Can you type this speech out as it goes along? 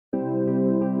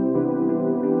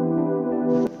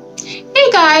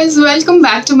Guys, welcome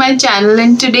back to my channel.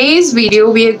 In today's video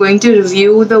we are going to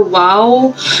review the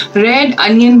Wow Red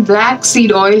Onion Black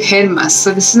Seed Oil Hair Mask.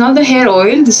 So this is not the hair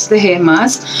oil, this is the hair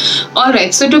mask.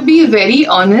 Alright, so to be very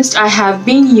honest, I have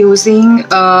been using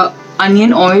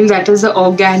onion oil, that is the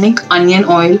organic onion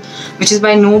oil, which is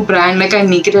by no brand. Like, I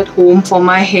make it at home for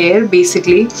my hair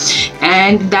basically,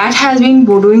 and that has been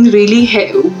doing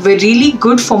really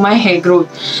good for my hair growth.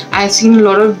 I've seen a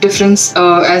lot of difference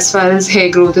as far as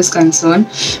hair growth is concerned.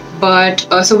 But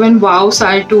so when Wow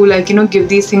started to give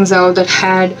these things out that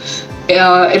had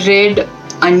red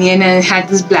onion and it had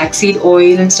this black seed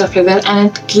oil and stuff like that, and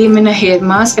it came in a hair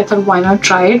mask, I thought, why not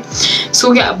try it?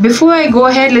 So yeah, before I go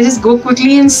ahead, let's just go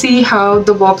quickly and see how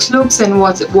the box looks and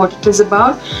what it is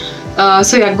about.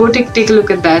 So yeah, go take a look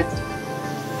at that.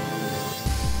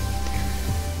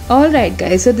 Alright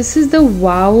guys, so this is the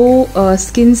Wow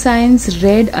Skin Science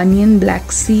Red Onion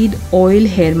Black Seed Oil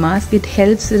Hair Mask. It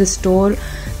helps restore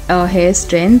hair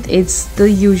strength. It's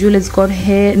the usual, it's got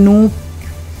no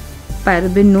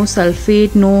paraben, no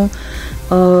sulfate, no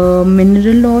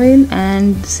mineral oil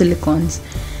and silicones.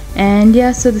 And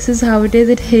yeah, so this is how it is.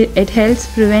 It helps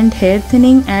prevent hair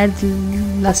thinning, adds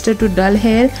luster to dull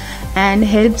hair, and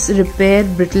helps repair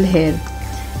brittle hair.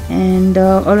 And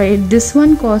alright, this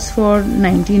one costs for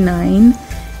 $99,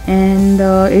 and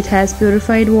it has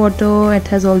purified water, it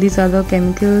has all these other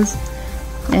chemicals,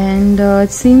 and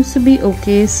it seems to be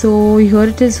okay. So here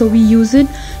it is. So we use it,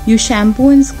 you shampoo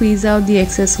and squeeze out the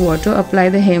excess water, apply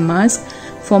the hair mask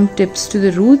from tips to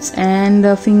the roots, and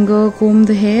finger comb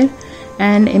the hair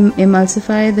and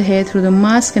emulsify the hair through the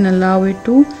mask and allow it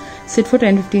to sit for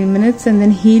 10-15 minutes, and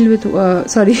then heal with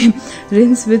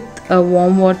rinse with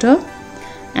warm water,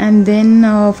 and then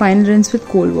final rinse with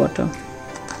cold water.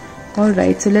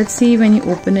 Alright, so let's see when you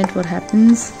open it what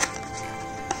happens.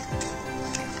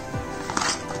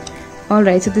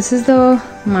 Alright, so this is the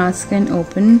mask and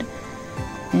opened,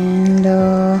 and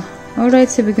alright,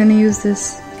 so we're gonna use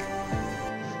this.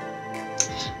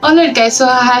 Alright guys, so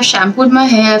I have shampooed my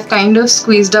hair, I've kind of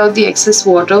squeezed out the excess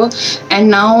water, and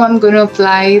now I'm going to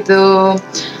apply the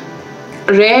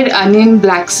Red Onion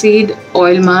Black Seed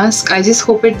Oil Mask. I just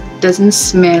hope it doesn't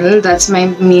smell, that's my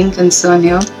main concern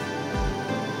here.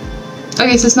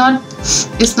 Okay, so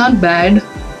it's not bad,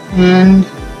 and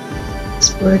let's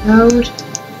pour it out.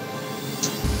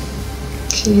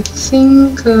 Okay, I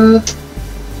think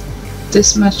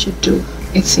this much should do.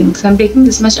 I think so. I'm taking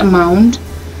this much amount,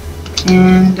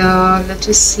 and let's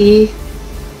just see.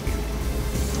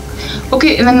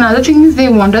 Okay, and another thing is they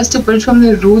want us to put it from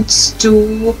the roots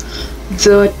to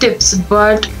the tips,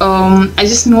 but I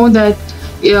just know that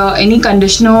any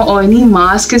conditioner or any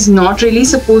mask is not really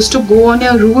supposed to go on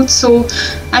your roots, so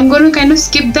I'm going to kind of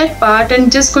skip that part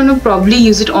and just going to probably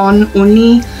use it on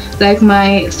only like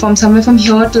from somewhere from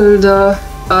here till the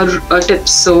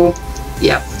tips. So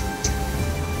yeah.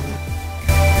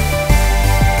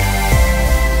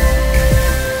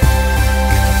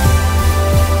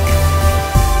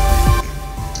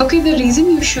 Okay, the reason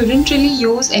you shouldn't really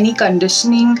use any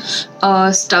conditioning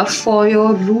stuff for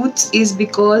your roots is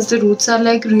because the roots are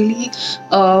like really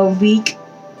weak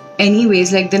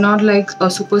anyways. Like, they're not like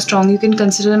super strong. You can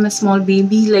consider them a small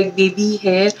baby, like baby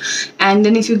hair, and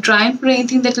then if you try and put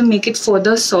anything that will make it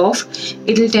further soft,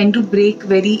 it will tend to break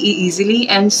very easily.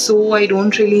 And so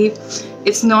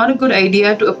it's not a good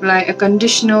idea to apply a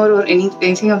conditioner or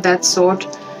anything of that sort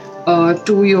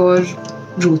to your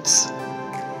roots.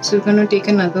 So we're gonna take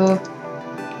another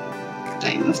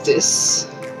time of this,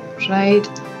 right?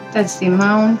 That's the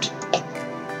amount.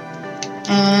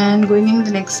 And going in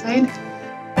the next side.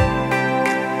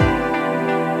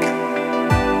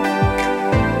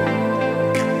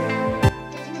 I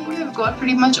think I've got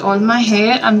pretty much all my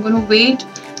hair. I'm gonna wait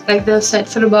like they've said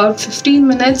for about 15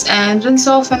 minutes and rinse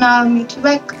off, and I'll meet you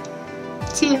back.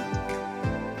 See ya.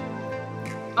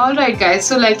 Alright guys,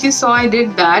 so like you saw, I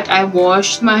did that. I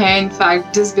washed my hair, in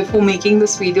fact just before making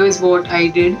this video is what I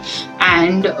did,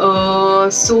 and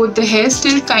so the hair is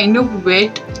still kind of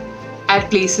wet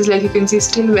at places, like you can see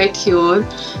still wet here.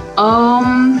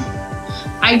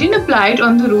 I didn't apply it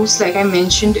on the roots like I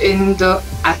mentioned in the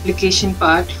application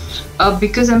part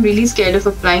because I'm really scared of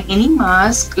applying any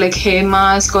mask, like hair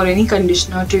mask or any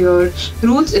conditioner, to your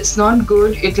roots. It's not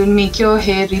good. It will make your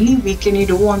hair really weak, and you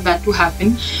don't want that to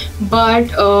happen. But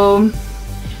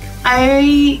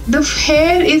the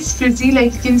hair is frizzy,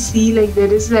 like you can see. Like,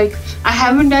 there is I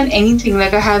haven't done anything,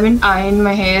 like I haven't ironed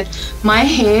my hair. My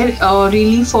hair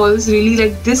really falls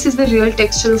this is the real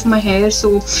texture of my hair.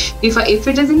 So if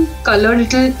it isn't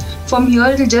colored, from here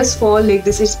it'll just fall like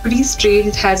this. It's pretty straight,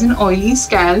 it has an oily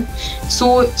scalp,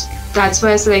 so that's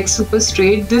why it's like super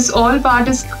straight. This all part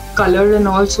is colored and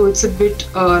also it's a bit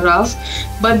rough,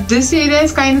 but this area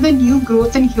is kind of the new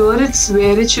growth, and here it's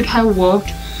where it should have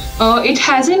worked. It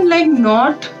hasn't like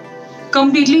not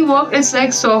completely worked, it's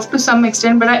like soft to some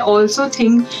extent, but I also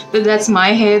think that that's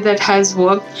my hair that has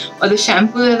worked, or the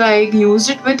shampoo that I used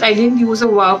it with. I didn't use a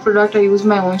Wow product, I used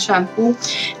my own shampoo,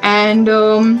 and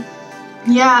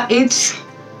yeah,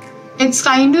 it's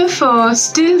kind of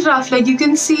still rough. Like you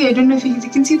can see, I don't know if you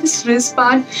can see this frizz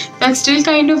part that's still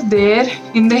kind of there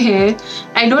in the hair.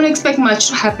 I don't expect much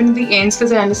to happen at the ends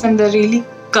because I understand they're really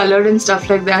colored and stuff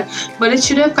like that, but it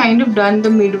should have kind of done the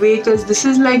midway, because this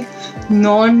is like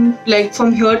like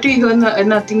from here to here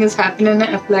nothing has happened, and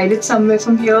I applied it somewhere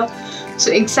from here,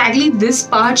 so exactly this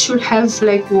part should have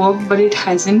like worked, but it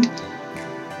hasn't,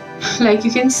 like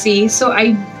you can see. So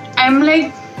I'm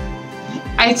like,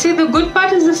 I'd say the good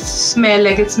part is the smell.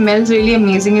 Like it smells really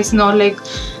amazing. It's not like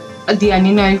the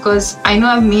onion oil, because I know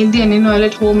I've made the onion oil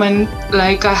at home, and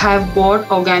like I have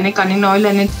bought organic onion oil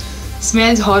and it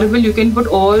smells horrible. You can put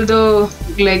all the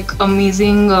like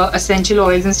amazing essential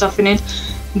oils and stuff in it,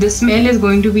 the smell is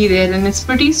going to be there, and it's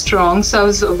pretty strong. So I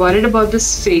was worried about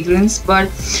this fragrance, but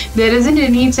there isn't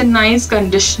any. It's a nice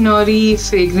conditioner-y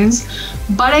fragrance,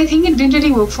 but I think it didn't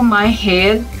really work for my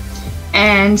hair.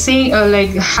 And say like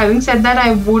having said that,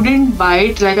 I wouldn't buy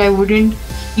it. Like I wouldn't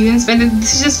even spend it.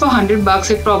 This is just for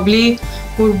 $100. It probably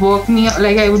would work me,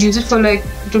 like I would use it for like,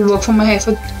 it will work for my hair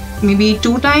for maybe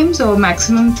 2 times or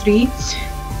maximum 3.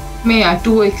 Yeah,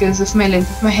 2 because of my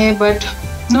length of my hair, but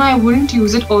no, I wouldn't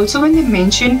use it. Also, when they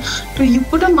mention to you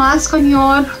put a mask on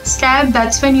your scalp,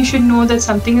 that's when you should know that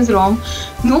something is wrong.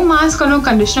 No mask or no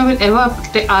conditioner will ever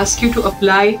ask you to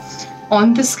apply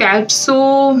on the scalp.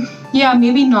 So yeah,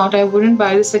 maybe not. I wouldn't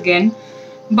buy this again.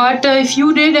 But if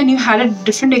you did and you had a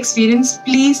different experience,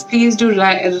 please do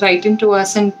write into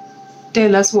us and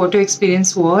tell us what your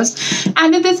experience was.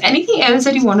 And if there's anything else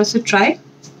that you want us to try,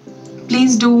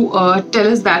 please do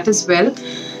tell us that as well.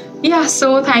 Yeah,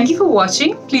 so thank you for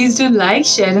watching. Please do like,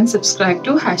 share and subscribe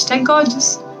to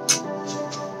 #gorgeous.